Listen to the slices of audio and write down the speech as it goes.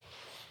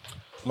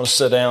I'm going to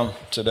sit down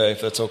today, if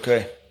that's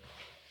okay.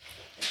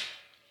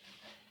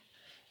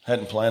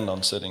 Hadn't planned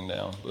on sitting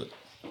down, but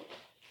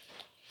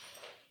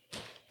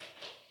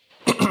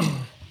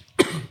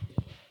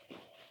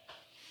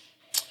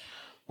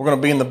we're going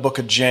to be in the book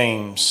of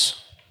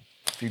James.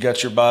 If you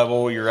got your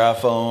Bible, your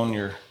iPhone,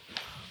 your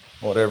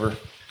whatever,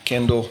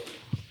 Kindle,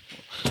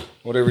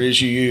 whatever it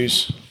is you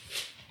use.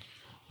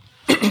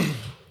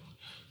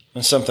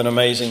 It's something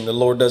amazing. The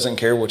Lord doesn't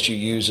care what you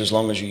use as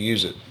long as you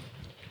use it.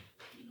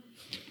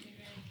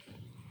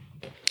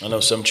 I know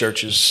some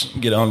churches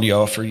get on to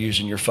y'all for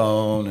using your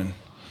phone and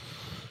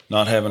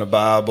not having a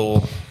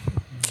Bible.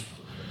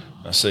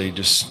 I say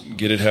just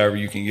get it however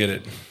you can get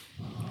it.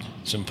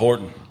 It's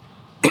important.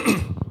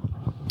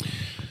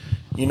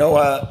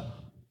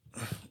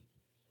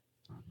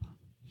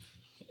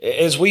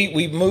 As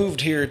we moved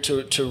here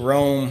to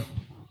Rome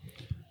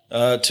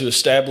to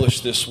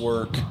establish this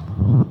work,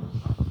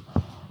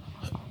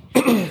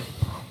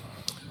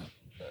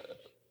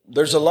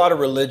 there's a lot of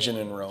religion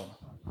in Rome.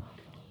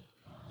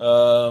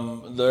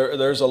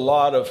 There's a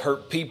lot of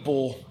hurt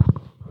people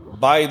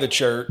by the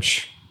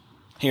church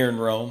here in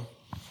Rome.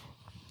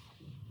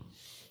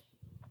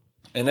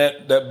 And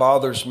that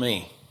bothers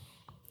me.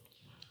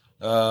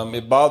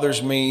 It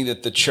bothers me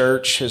that the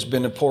church has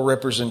been a poor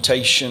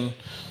representation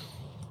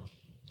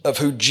of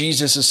who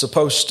Jesus is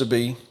supposed to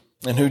be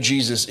and who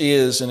Jesus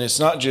is. And it's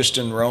not just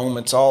in Rome,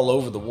 it's all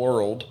over the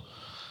world.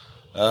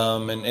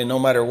 And no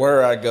matter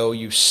where I go,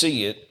 you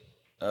see it.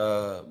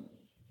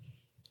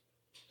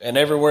 And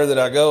everywhere that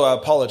I go, I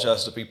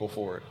apologize to people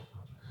for it.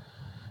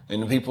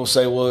 And people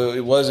say, well,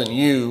 it wasn't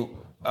you.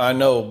 I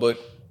know, but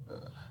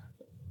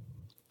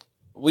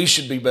we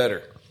should be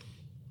better.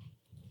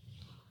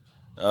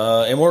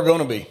 And we're going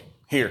to be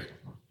here.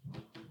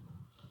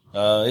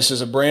 This is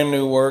a brand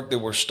new work that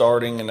we're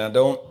starting, and I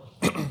don't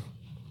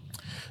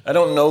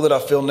know that I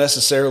feel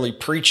necessarily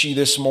preachy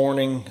this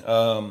morning,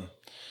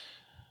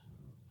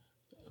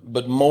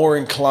 but more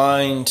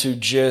inclined to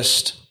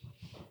just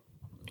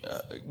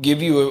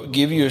give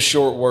you a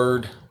short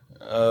word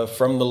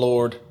from the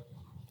Lord,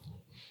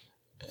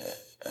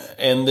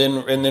 and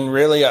then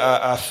really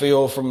I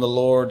feel from the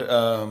Lord.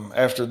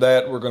 After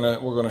that, we're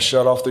gonna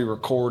shut off the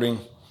recording,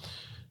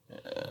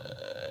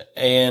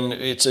 and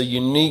it's a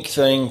unique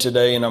thing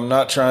today. And I'm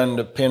not trying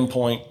to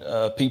pinpoint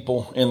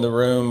people in the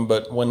room,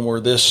 but when we're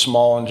this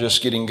small and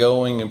just getting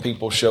going, and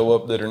people show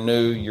up that are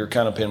new, you're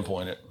kind of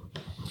pinpointed.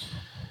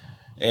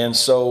 And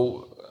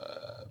so,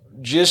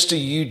 just to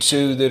you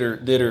two that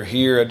are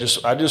here, I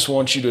just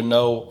want you to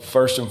know,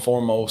 first and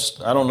foremost,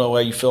 I don't know how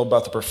you feel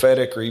about the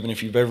prophetic, or even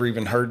if you've ever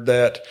even heard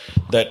that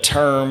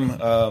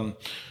term,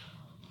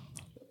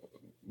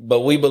 but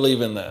we believe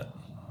in that.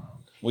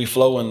 We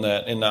flow in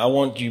that. And I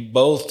want you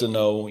both to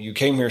know you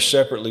came here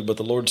separately, but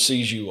the Lord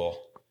sees you all.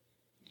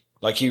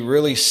 Like He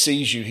really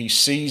sees you. He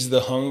sees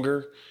the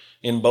hunger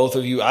in both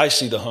of you. I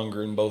see the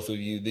hunger in both of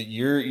you, that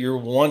you're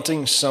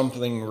wanting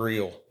something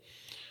real.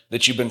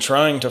 That you've been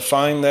trying to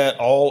find that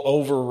all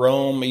over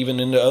Rome, even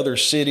into other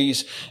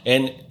cities,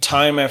 and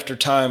time after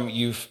time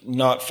you've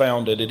not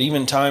found it. And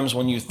even times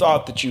when you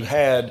thought that you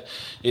had,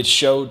 it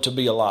showed to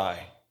be a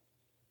lie.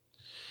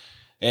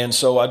 And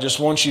so I just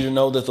want you to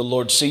know that the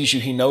Lord sees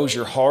you. He knows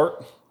your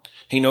heart.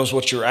 He knows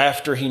what you're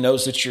after. He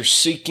knows that you're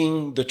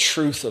seeking the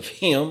truth of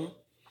Him.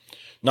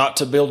 Not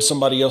to build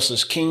somebody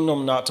else's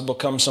kingdom, not to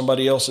become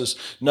somebody else's,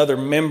 another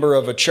member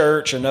of a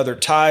church, another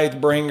tithe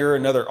bringer,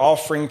 another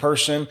offering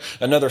person,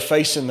 another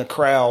face in the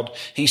crowd.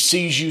 He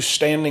sees you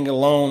standing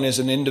alone as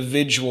an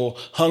individual,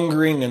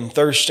 hungering and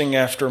thirsting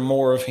after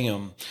more of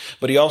Him.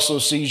 But He also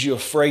sees you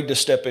afraid to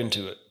step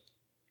into it.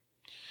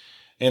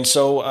 And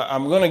so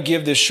I'm going to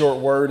give this short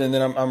word, and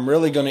then I'm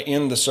really going to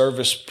end the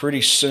service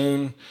pretty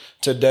soon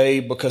today,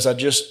 because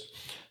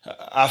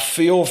I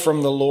feel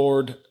from the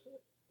Lord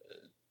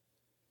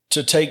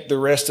to take the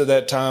rest of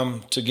that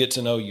time to get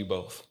to know you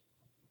both,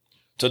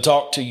 to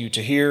talk to you,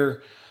 to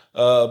hear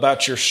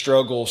about your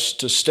struggles,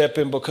 to step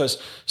in,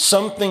 because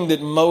something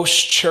that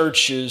most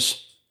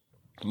churches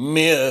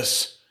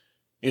miss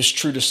is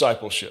true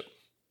discipleship.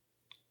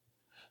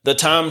 The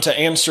time to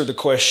answer the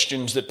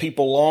questions that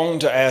people long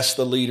to ask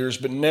the leaders,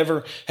 but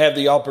never have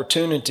the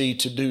opportunity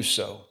to do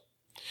so.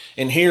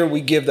 And here we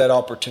give that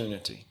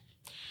opportunity.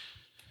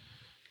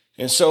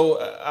 And so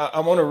I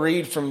want to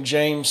read from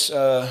James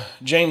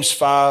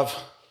 5,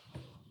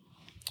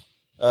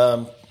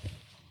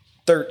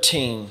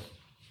 13.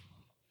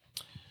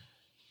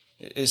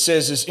 It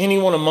says, "Is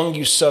anyone among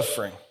you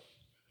suffering?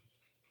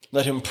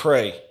 Let him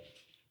pray.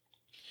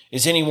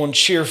 Is anyone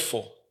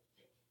cheerful?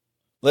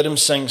 Let him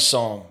sing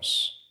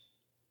psalms."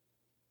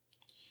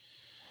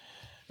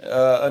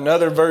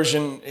 Another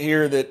version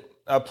here that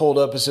I pulled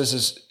up, it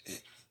says,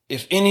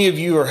 "If any of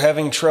you are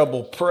having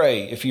trouble,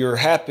 pray. If you're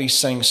happy,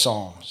 sing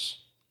psalms."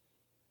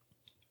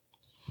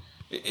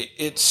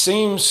 It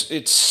seems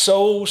it's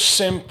so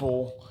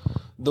simple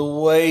the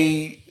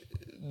way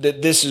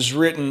that this is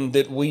written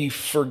that we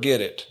forget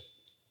it,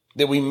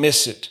 that we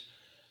miss it.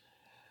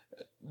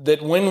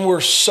 That when we're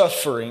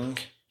suffering,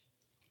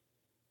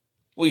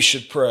 we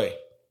should pray.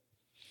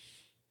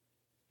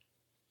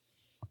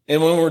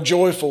 And when we're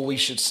joyful, we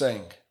should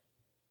sing.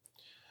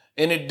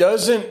 And it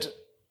doesn't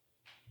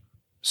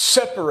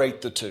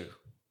separate the two.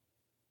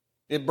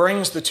 It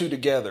brings the two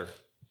together.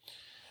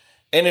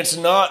 And it's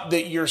not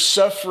that you're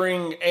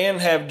suffering and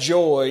have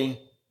joy,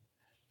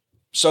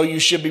 so you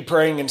should be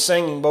praying and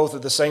singing both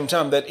at the same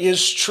time. That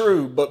is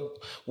true, but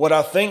what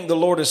I think the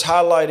Lord is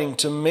highlighting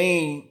to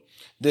me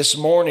this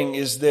morning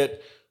is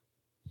that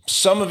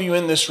some of you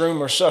in this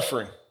room are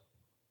suffering,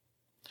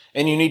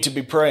 and you need to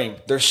be praying.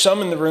 There's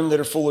some in the room that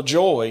are full of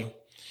joy,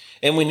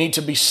 and we need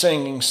to be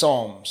singing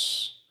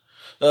psalms.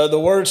 The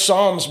word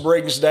psalms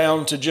breaks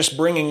down to just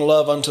bringing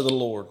love unto the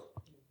Lord.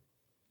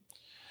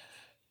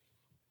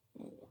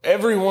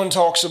 Everyone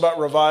talks about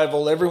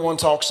revival. Everyone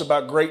talks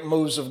about great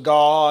moves of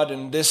God,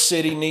 and this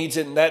city needs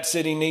it and that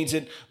city needs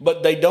it.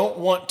 But they don't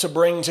want to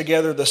bring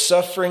together the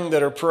suffering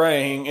that are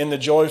praying and the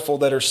joyful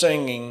that are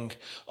singing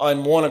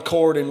on one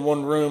accord in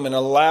one room and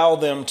allow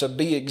them to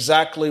be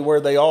exactly where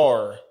they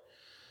are.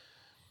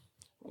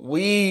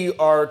 We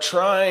are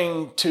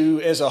trying to,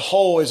 as a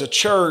whole, as a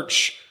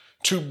church,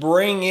 to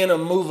bring in a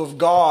move of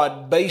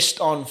God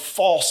based on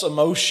false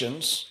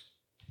emotions.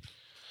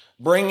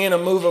 Bring in a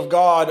move of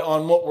God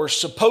on what we're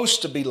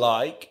supposed to be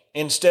like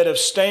instead of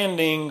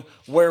standing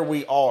where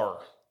we are.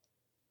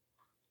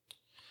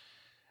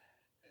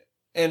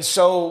 And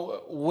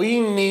so we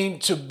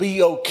need to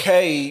be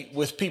okay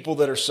with people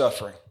that are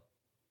suffering.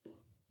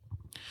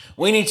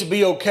 We need to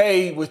be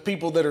okay with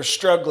people that are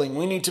struggling.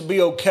 We need to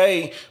be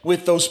okay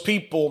with those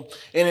people.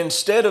 And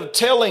instead of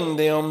telling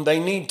them they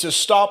need to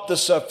stop the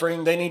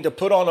suffering, they need to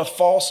put on a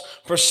false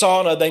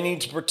persona, they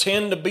need to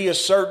pretend to be a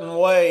certain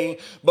way,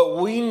 but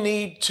we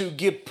need to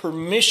give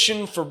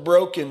permission for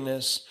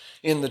brokenness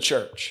in the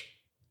church.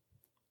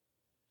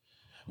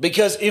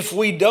 Because if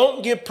we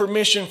don't give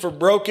permission for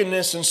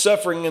brokenness and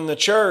suffering in the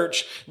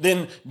church,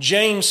 then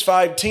James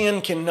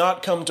 5:10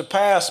 cannot come to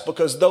pass,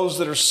 because those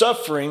that are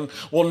suffering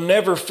will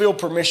never feel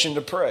permission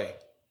to pray.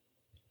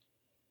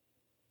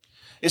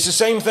 It's the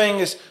same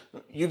thing as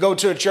you go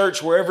to a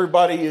church where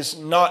everybody is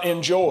not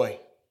in joy.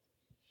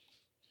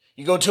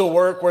 You go to a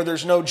work where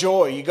there's no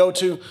joy. You go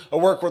to a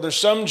work where there's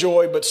some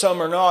joy, but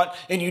some are not.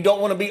 And you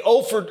don't want to be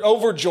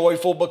over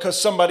joyful because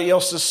somebody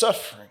else is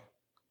suffering.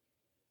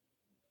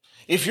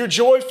 If you're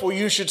joyful,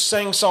 you should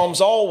sing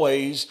psalms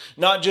always,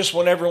 not just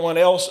when everyone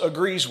else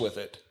agrees with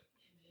it.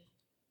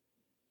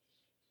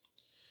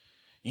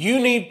 You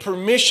need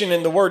permission,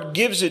 and the Word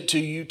gives it to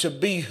you, to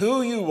be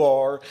who you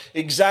are,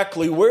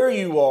 exactly where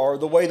you are,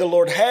 the way the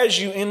Lord has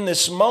you in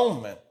this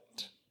moment.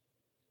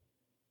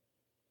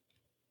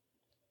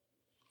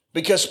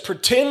 Because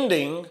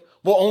pretending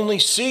will only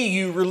see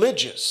you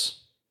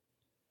religious.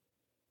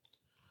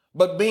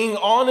 But being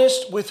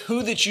honest with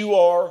who that you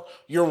are,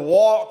 your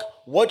walk,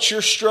 what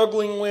you're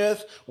struggling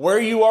with, where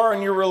you are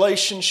in your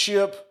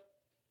relationship.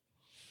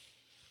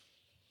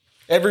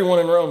 Everyone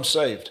in Rome's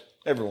saved.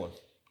 Everyone.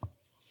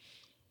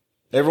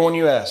 Everyone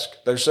you ask,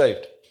 they're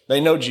saved.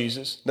 They know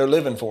Jesus. They're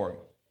living for Him.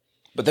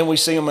 But then we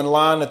see them in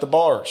line at the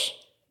bars.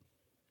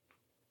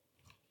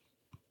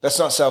 That's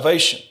not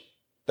salvation.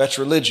 That's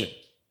religion.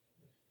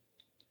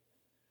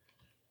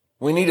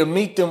 We need to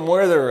meet them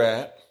where they're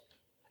at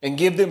and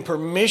give them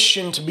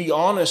permission to be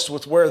honest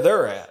with where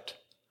they're at.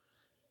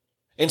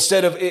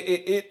 Instead of,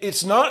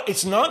 it's not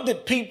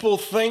that people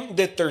think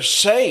that they're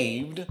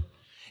saved.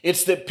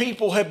 It's that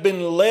people have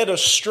been led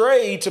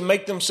astray to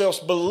make themselves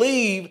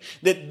believe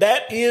that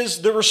that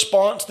is the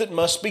response that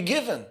must be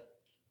given.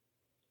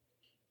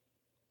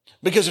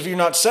 Because if you're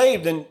not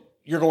saved, then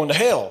you're going to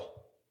hell.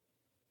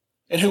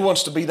 And who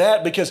wants to be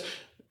that? Because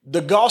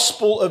the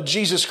gospel of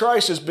Jesus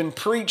Christ has been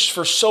preached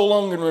for so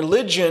long in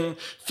religion,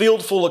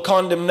 filled full of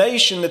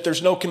condemnation, that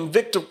there's no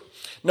conviction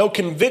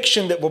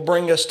that will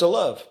bring us to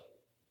love.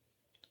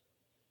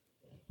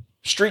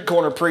 Street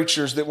corner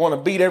preachers that want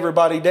to beat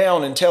everybody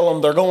down and tell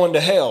them they're going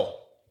to hell.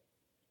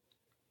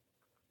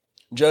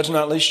 Judge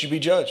not, lest you be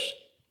judged.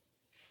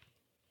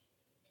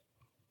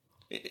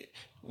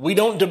 We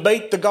don't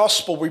debate the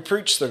gospel, we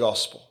preach the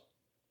gospel.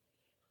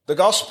 The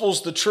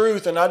gospel's the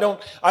truth, and I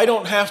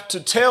don't have to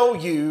tell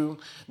you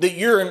that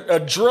you're a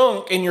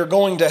drunk and you're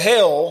going to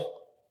hell.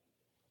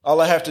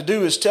 All I have to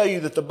do is tell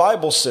you that the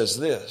Bible says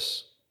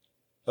this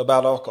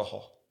about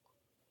alcohol.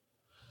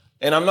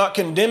 And I'm not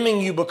condemning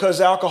you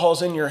because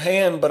alcohol's in your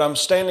hand, but I'm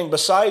standing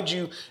beside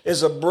you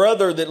as a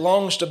brother that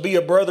longs to be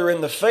a brother in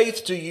the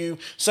faith to you,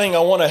 saying, I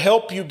want to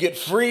help you get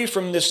free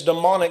from this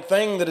demonic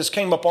thing that has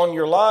came upon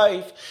your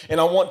life, and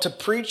I want to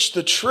preach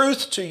the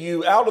truth to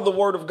you out of the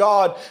Word of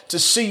God to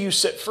see you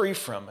set free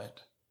from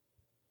it.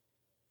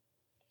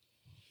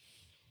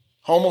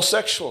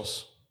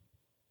 Homosexuals.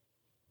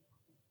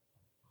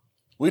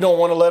 We don't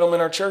want to let them in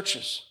our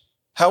churches.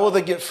 How will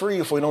they get free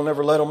if we don't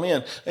ever let them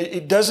in?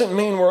 It doesn't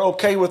mean we're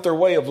okay with their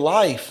way of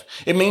life.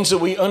 It means that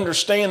we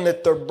understand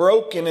that they're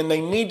broken and they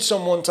need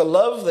someone to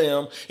love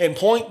them and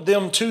point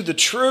them to the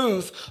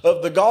truth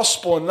of the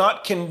gospel and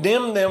not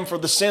condemn them for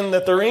the sin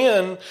that they're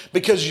in,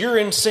 because you're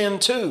in sin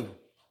too.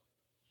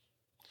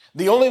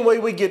 The only way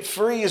we get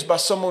free is by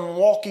someone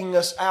walking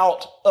us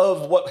out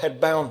of what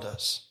had bound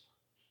us.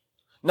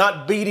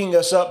 not beating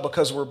us up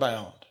because we're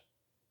bound.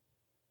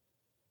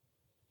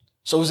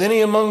 So is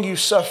any among you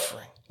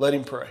suffering? Let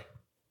him pray.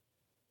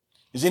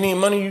 Is any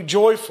among you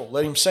joyful?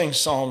 Let him sing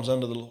psalms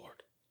unto the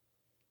Lord.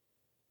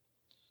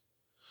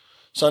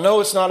 So I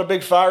know it's not a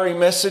big fiery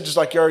message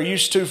like you are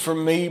used to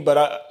from me,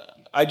 but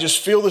I just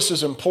feel this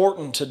is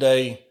important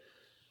today,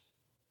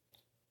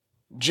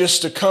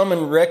 just to come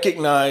and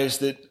recognize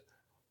that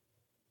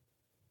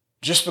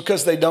just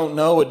because they don't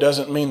know, it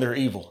doesn't mean they're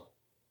evil.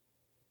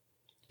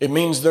 It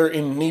means they're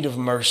in need of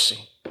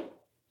mercy.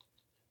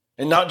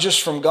 And not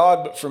just from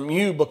God, but from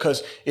you,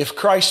 because if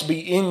Christ be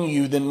in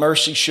you, then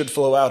mercy should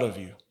flow out of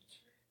you.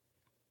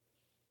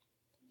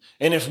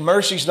 And if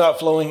mercy's not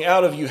flowing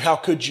out of you, how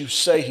could you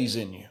say he's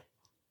in you?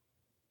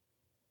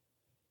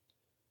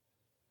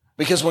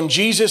 Because when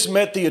Jesus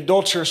met the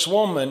adulterous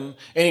woman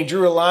and he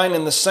drew a line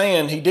in the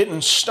sand, he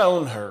didn't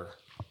stone her.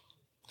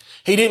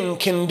 He didn't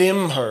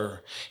condemn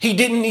her. He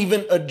didn't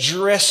even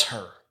address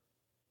her.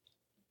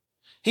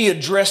 He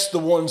addressed the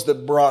ones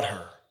that brought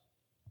her.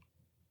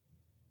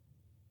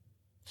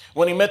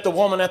 When he met the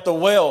woman at the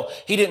well,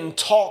 he didn't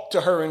talk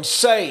to her and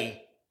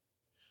say,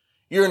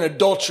 you're an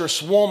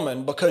adulterous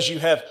woman because you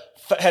have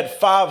had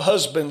 5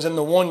 husbands and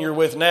the one you're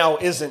with now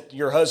isn't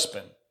your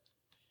husband.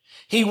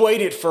 He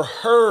waited for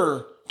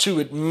her to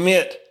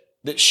admit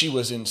that she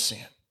was in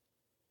sin.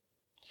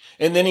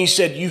 And then he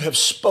said, you have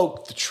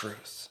spoke the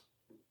truth.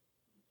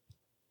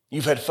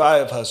 You've had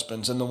 5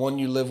 husbands and the one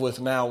you live with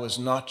now is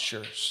not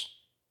yours.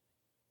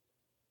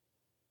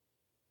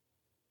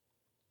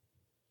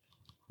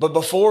 But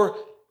before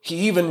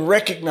he even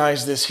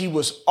recognized this, he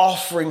was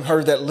offering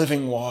her that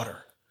living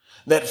water,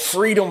 that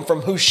freedom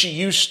from who she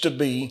used to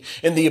be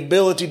and the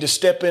ability to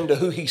step into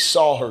who he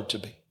saw her to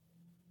be.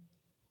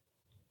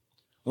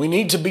 We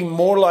need to be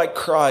more like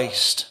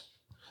Christ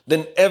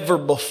than ever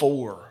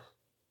before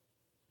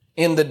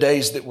in the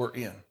days that we're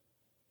in.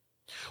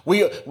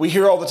 We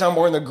hear all the time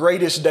we're in the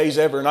greatest days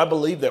ever, and I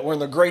believe that. We're in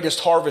the greatest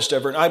harvest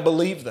ever, and I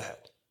believe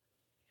that.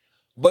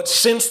 But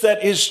since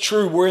that is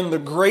true, we're in the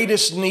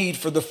greatest need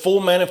for the full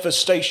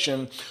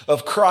manifestation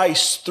of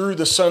Christ through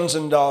the sons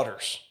and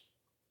daughters.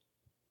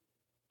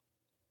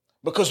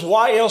 Because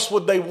why else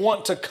would they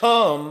want to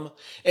come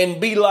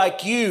and be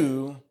like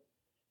you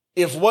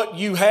if what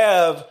you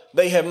have,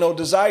 they have no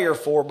desire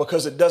for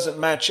because it doesn't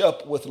match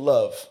up with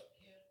love?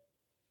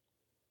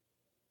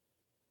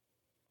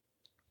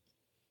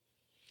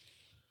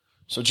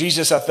 So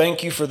Jesus, I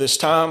thank you for this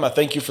time. I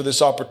thank you for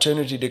this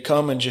opportunity to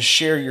come and just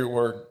share your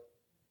word.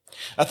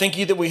 I thank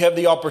you that we have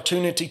the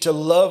opportunity to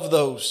love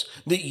those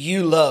that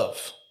you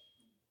love.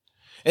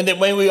 And that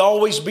may we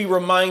always be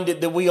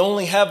reminded that we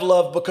only have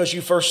love because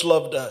you first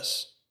loved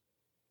us.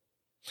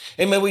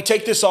 And may we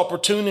take this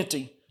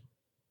opportunity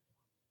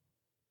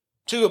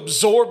to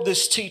absorb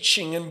this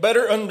teaching and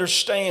better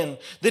understand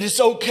that it's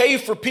okay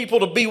for people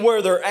to be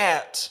where they're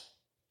at.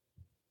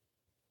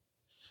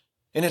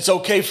 And it's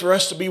okay for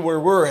us to be where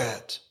we're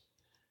at.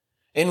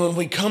 And when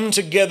we come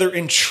together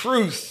in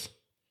truth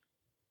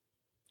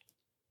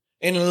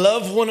and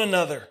love one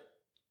another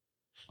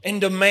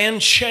and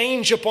demand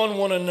change upon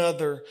one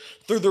another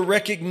through the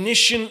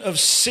recognition of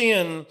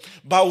sin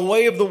by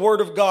way of the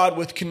Word of God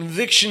with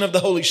conviction of the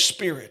Holy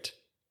Spirit,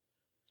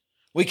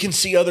 we can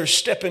see others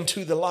step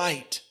into the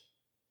light.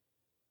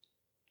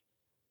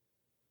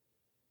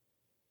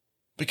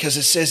 Because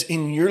it says,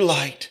 in your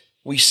light,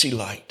 we see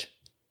light.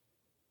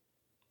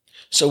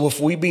 So if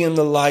we be in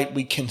the light,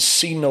 we can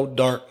see no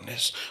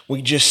darkness.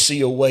 We just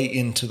see a way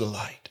into the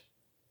light.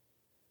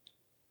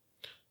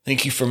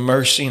 Thank you for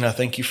mercy, and I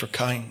thank you for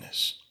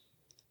kindness.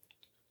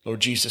 Lord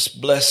Jesus,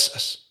 bless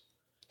us.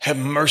 Have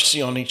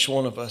mercy on each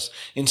one of us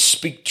and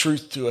speak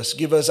truth to us.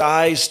 Give us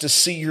eyes to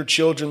see your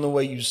children the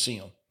way you see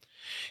them.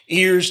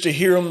 Ears to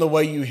hear them the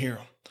way you hear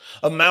them.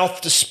 A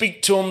mouth to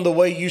speak to them the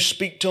way you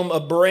speak to them.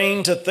 A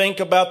brain to think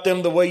about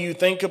them the way you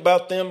think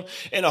about them.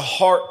 And a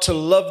heart to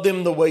love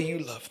them the way you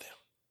love them.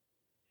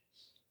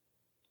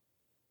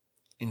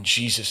 In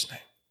Jesus' name,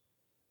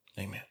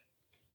 amen.